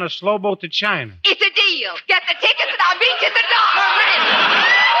get you on a slow boat to China. It's a deal. Get the tickets and I'll meet you at the door.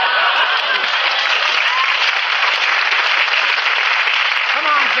 Come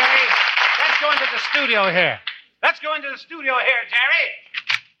on, Jerry. Let's go into the studio here. Let's go into the studio here, Jerry.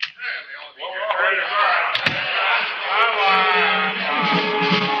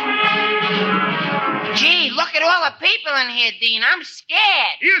 Gee, look at all the people in here, Dean. I'm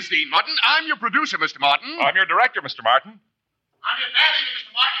scared. Here's Dean Martin. I'm your producer, Mr. Martin. I'm your director, Mr. Martin. I'm your manager,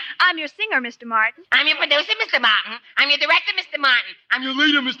 Mr. Martin. I'm your singer, Mr. Martin. I'm your producer, Mr. Martin. I'm your director, Mr. Martin. I'm your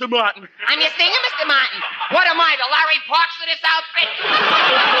leader, Mr. Martin. I'm your singer, Mr. Martin. What am I, the Larry Parks of this outfit?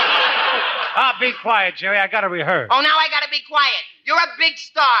 Be quiet, Jerry. I got to rehearse. Oh, now I gotta be quiet. You're a big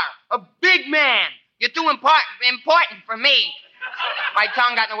star, a big man. You're too important for me. My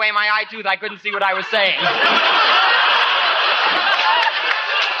tongue got in the way of my eye tooth. I couldn't see what I was saying.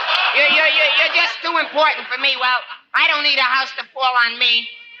 You're just too important for me. Well, I don't need a house to fall on me.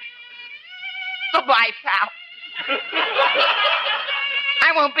 Goodbye, pal.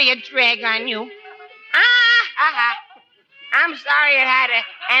 I won't be a drag on you. I'm sorry it had to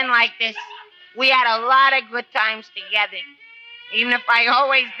end like this. We had a lot of good times together. Even if I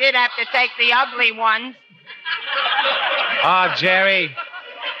always did have to take the ugly ones. Jerry.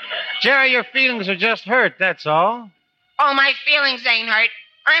 Jerry, your feelings are just hurt, that's all. Oh, my feelings ain't hurt.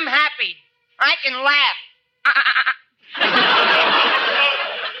 I'm happy. I can laugh.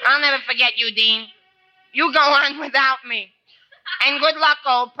 I'll never forget you, Dean. You go on without me. And good luck,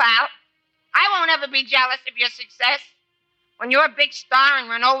 old pal. I won't ever be jealous of your success. When you're a big star and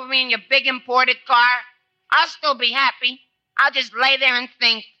run over me in your big imported car, I'll still be happy. I'll just lay there and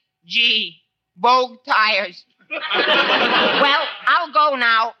think, gee, Vogue tires. Well, I'll go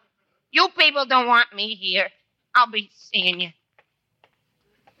now. You people don't want me here. I'll be seeing you.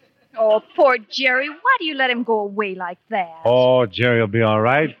 Oh, poor Jerry. Why do you let him go away like that? Oh, Jerry will be all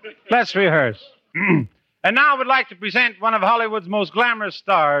right. Let's rehearse. And now I would like to present one of Hollywood's most glamorous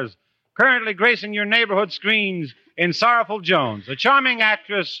stars, currently gracing your neighborhood screens in Sorrowful Jones, a charming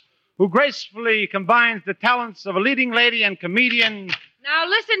actress who gracefully combines the talents of a leading lady and comedian. Now,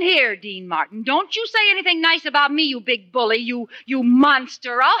 listen here, Dean Martin. Don't you say anything nice about me, you big bully, you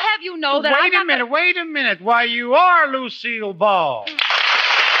monster. I'll have you know that Wait a minute. Why, you are Lucille Ball.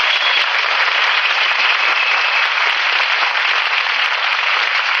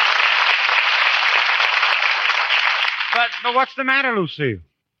 But what's the matter, Lucille?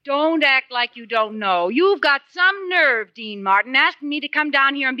 Don't act like you don't know. You've got some nerve, Dean Martin, asking me to come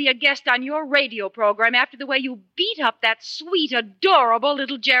down here and be a guest on your radio program after the way you beat up that sweet, adorable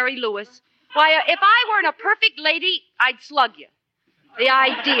little Jerry Lewis. Why, if I weren't a perfect lady, I'd slug you. The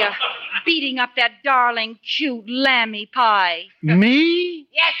idea, beating up that darling, cute, lammy pie. Me?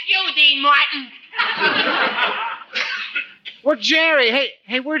 Yes, you, Dean Martin. Well, Jerry,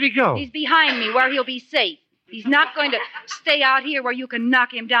 hey, where'd he go? He's behind me where he'll be safe. He's not going to stay out here where you can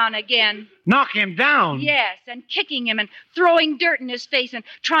knock him down again. Knock him down? Yes, and kicking him and throwing dirt in his face and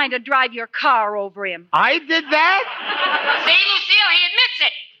trying to drive your car over him. I did that? See, Lucille, he admits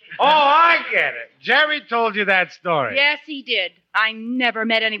it. Oh, I get it. Jerry told you that story. Yes, he did. I never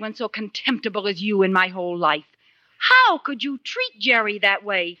met anyone so contemptible as you in my whole life. How could you treat Jerry that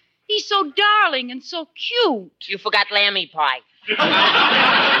way? He's so darling and so cute. You forgot lammy pie.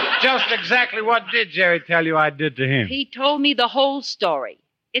 Just exactly what did Jerry tell you I did to him? He told me the whole story.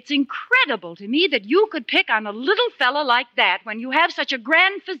 It's incredible to me that you could pick on a little fella like that when you have such a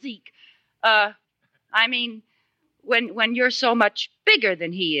grand physique. When you're so much bigger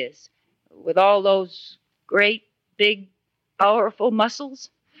than he is, with all those great, big, powerful muscles.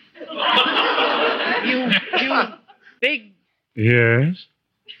 You big... Yes?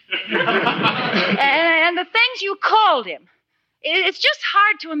 And the things you called him. It's just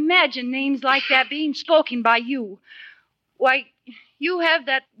hard to imagine names like that being spoken by you. Why, you have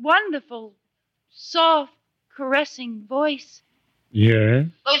that wonderful, soft, caressing voice. Yes?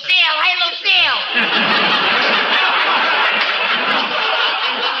 Lucille, hey, Lucille.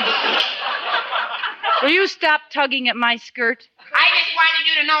 Will you stop tugging at my skirt? I just wanted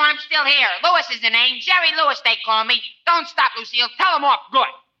you to know I'm still here. Lewis is the name. Jerry Lewis, they call me. Don't stop, Lucille. Tell them off good.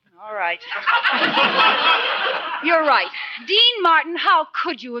 All right. You're right. Dean Martin, how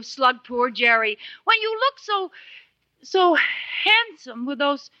could you have slugged poor Jerry when you look so handsome with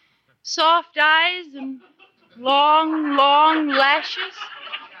those soft eyes and long lashes?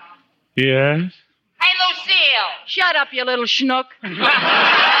 Yes? Hey, Lucille. Shut up, you little schnook.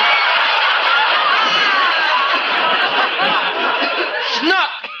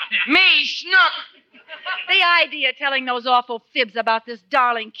 Schnook. Me, Schnook. The idea of telling those awful fibs about this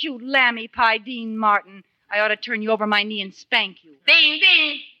darling, cute lammy pie, Dean Martin. I ought to turn you over my knee and spank you. Ding,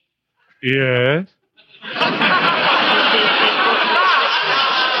 ding. Yes?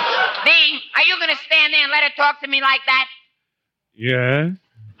 Dean, are you going to stand there and let her talk to me like that? Yes?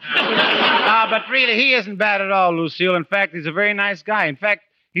 But really, he isn't bad at all, Lucille. In fact, he's a very nice guy. In fact,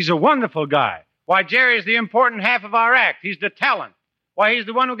 he's a wonderful guy. Why, Jerry is the important half of our act. He's the talent. Why, he's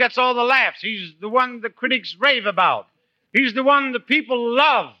the one who gets all the laughs. He's the one the critics rave about. He's the one the people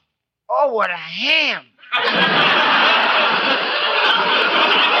love. Oh, what a ham.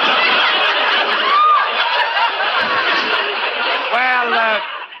 Well,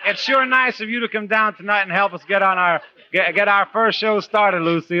 it's sure nice of you to come down tonight and help us get our first show started,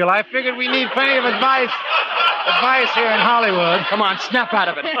 Lucille. I figured we need plenty of advice here in Hollywood. Come on, snap out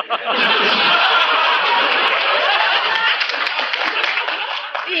of it.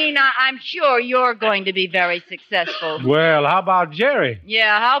 Dean, I'm sure you're going to be very successful. Well, how about Jerry?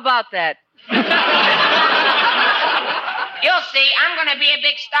 Yeah, how about that? You'll see, I'm going to be a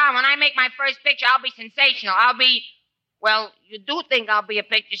big star. When I make my first picture, I'll be sensational. Well, you do think I'll be a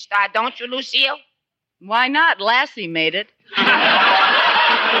picture star, don't you, Lucille? Why not? Lassie made it. If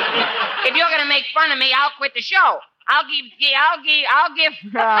you're going to make fun of me, I'll quit the show. I'll give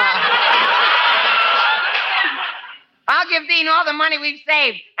Dean all the money we've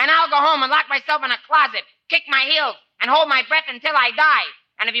saved, and I'll go home and lock myself in a closet, kick my heels, and hold my breath until I die.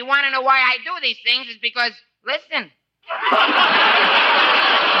 And if you want to know why I do these things, it's because, listen.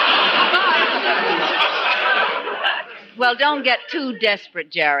 Well, don't get too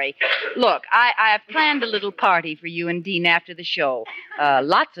desperate, Jerry. Look, I have planned a little party for you and Dean after the show.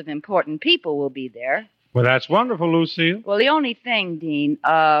 Lots of important people will be there. Well, that's wonderful, Lucille. Well, the only thing, Dean,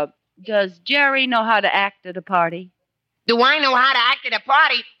 does Jerry know how to act at a party? Do I know how to act at a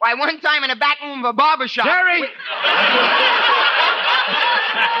party? Why, one time in the back room of a barber shop. Jerry!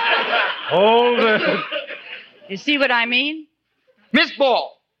 Hold it. You see what I mean? Miss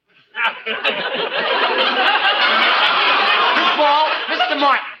Ball. Miss Ball, Mr.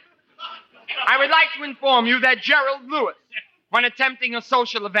 Martin. I would like to inform you that Gerald Lewis, when attending a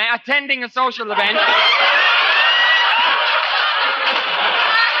social event, It's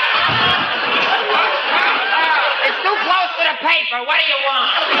too close to the paper. What do you want?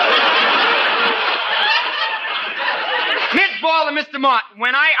 Miss Ball and Mr. Martin,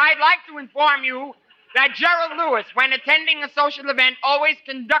 I'd like to inform you that Gerald Lewis, when attending a social event, always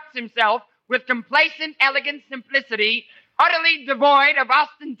conducts himself with complacent, elegant simplicity, utterly devoid of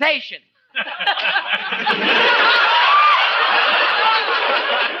ostentation.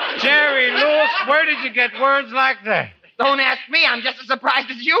 Jerry Lewis, where did you get words like that? Don't ask me. I'm just as surprised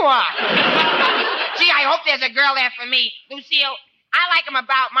as you are. Gee, I hope there's a girl there for me. Lucille, I like him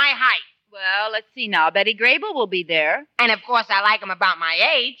about my height. Well, let's see now. Betty Grable will be there. And, of course, I like him about my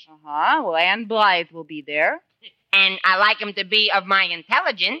age. Uh-huh. Well, Ann Blythe will be there. And I like him to be of my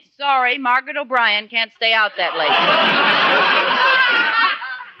intelligence. Sorry, Margaret O'Brien can't stay out that late.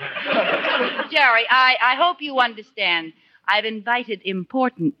 Jerry, I hope you understand. I've invited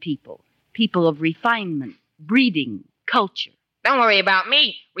important people. People of refinement, breeding, culture. Don't worry about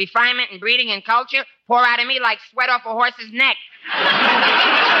me. Refinement and breeding and culture pour out of me like sweat off a horse's neck.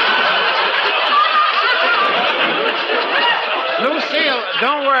 Lucille,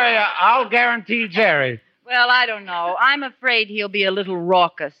 don't worry. I'll guarantee Jerry. Well, I don't know. I'm afraid he'll be a little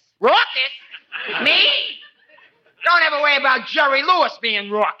raucous. Raucous? Me? Don't ever worry about Jerry Lewis being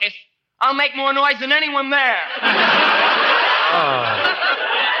raucous. I'll make more noise than anyone there. Oh.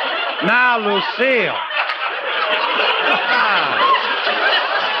 Now, Lucille.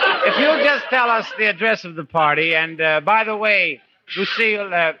 If you'll just tell us the address of the party, and by the way,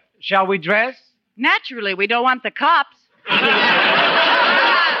 Lucille, shall we dress? Naturally, we don't want the cops.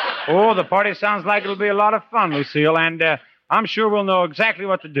 Oh, the party sounds like it'll be a lot of fun, Lucille, and I'm sure we'll know exactly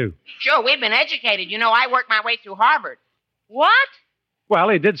what to do. Sure, we've been educated. You know, I worked my way through Harvard. What? Well,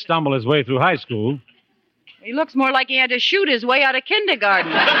 he did stumble his way through high school. He looks more like he had to shoot his way out of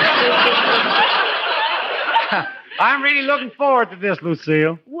kindergarten. I'm really looking forward to this,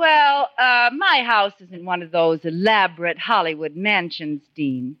 Lucille. Well, my house isn't one of those elaborate Hollywood mansions,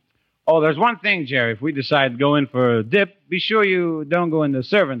 Dean. Oh, there's one thing, Jerry. If we decide to go in for a dip, be sure you don't go in the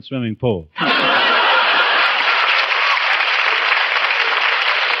servant swimming pool.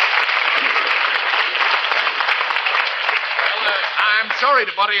 I'm sorry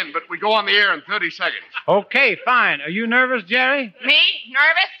to butt in, but we go on the air in 30 seconds. Okay, fine. Are you nervous, Jerry? Me?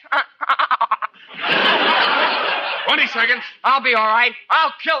 Nervous? 20 seconds. I'll be all right.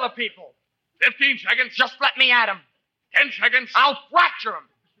 I'll kill the people. 15 seconds. Just let me at them. 10 seconds. I'll fracture them.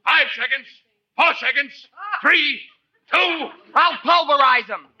 5 seconds. 4 seconds. 3, 2. I'll pulverize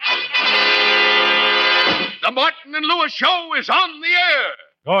them. The Martin and Lewis show is on the air.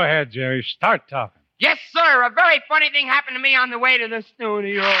 Go ahead, Jerry. Start talking. Yes, sir. A very funny thing happened to me on the way to the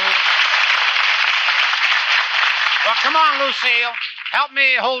studio. Well, come on, Lucille. Help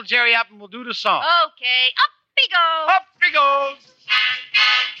me hold Jerry up and we'll do the song. Okay, up he goes. Up he goes.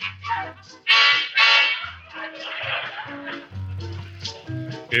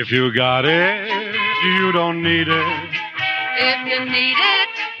 If you got it, you don't need it. If you need it,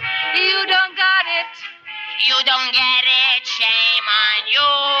 you don't got it. You don't get it, shame on you.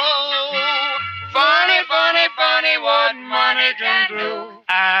 Funny, funny, funny what money can do.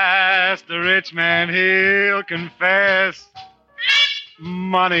 Ask the rich man, he'll confess.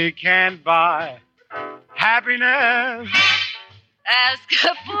 Money can't buy happiness. Ask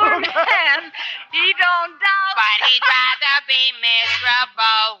a poor man, he don't doubt. But he'd rather be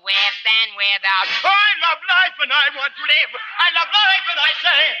miserable with than without. I love life and I want to live. I love life and I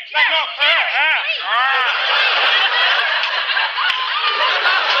say, let no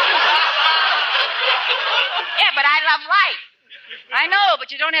Yeah, but I love life. I know,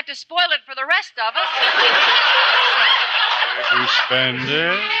 but you don't have to spoil it for the rest of us. If you spend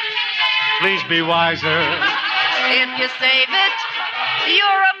it, please be wiser. If you save it,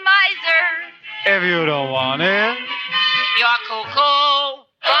 you're a miser. If you don't want it, You're cuckoo.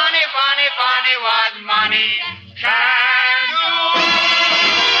 Funny, funny, funny what money can do.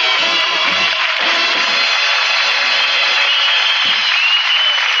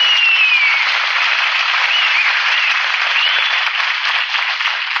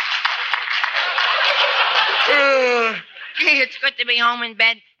 Gee, it's good to be home in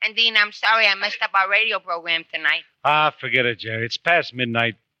bed. And, Dean, I'm sorry I messed up our radio program tonight. forget it, Jerry. It's past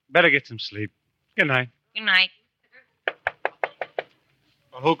midnight. Better get some sleep. Good night. Good night.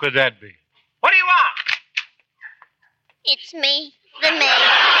 Well, who could that be? What do you want? It's me, the maid.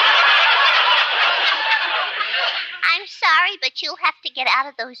 I'm sorry, but you'll have to get out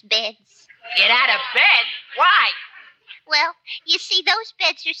of those beds. Get out of bed? Why? Well, you see, those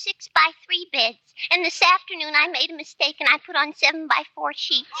beds are 6x3 beds. And this afternoon I made a mistake and I put on 7x4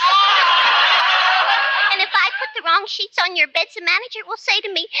 sheets. And if I put the wrong sheets on your beds, the manager will say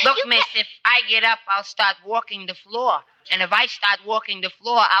to me, Look, miss, if I get up, I'll start walking the floor. And if I start walking the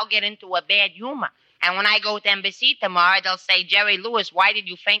floor, I'll get into a bad humor. And when I go to embassy tomorrow, they'll say, Jerry Lewis, why did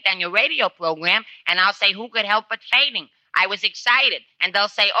you faint on your radio program? And I'll say, who could help but fainting? I was excited. And they'll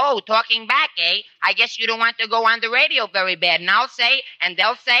say, oh, talking back, eh? I guess you don't want to go on the radio very bad. And I'll say, and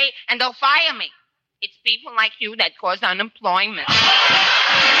they'll say, and they'll fire me. It's people like you that cause unemployment.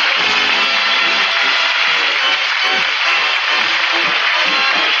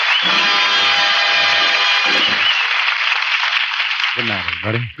 Good night,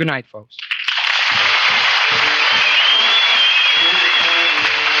 everybody. Good night, folks.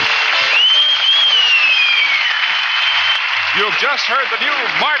 You've just heard the new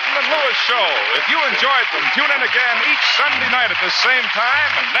Martin and Lewis show. If you enjoyed them, tune in again each Sunday night at the same time.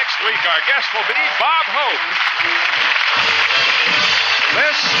 And next week, our guest will be Bob Hope.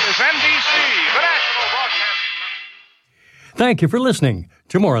 This is NBC, the National Broadcasting. Thank you for listening.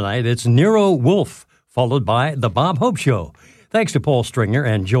 Tomorrow night, it's Nero Wolfe, followed by The Bob Hope Show. Thanks to Paul Stringer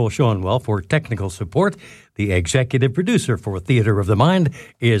and Joel Schoenwell for technical support. The executive producer for Theater of the Mind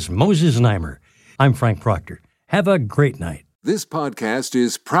is Moses Neimer. I'm Frank Proctor. Have a great night. This podcast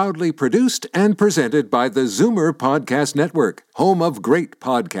is proudly produced and presented by the Zoomer Podcast Network, home of great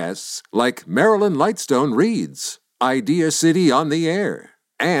podcasts like Marilyn Lightstone Reads, Idea City on the Air,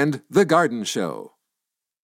 and The Garden Show.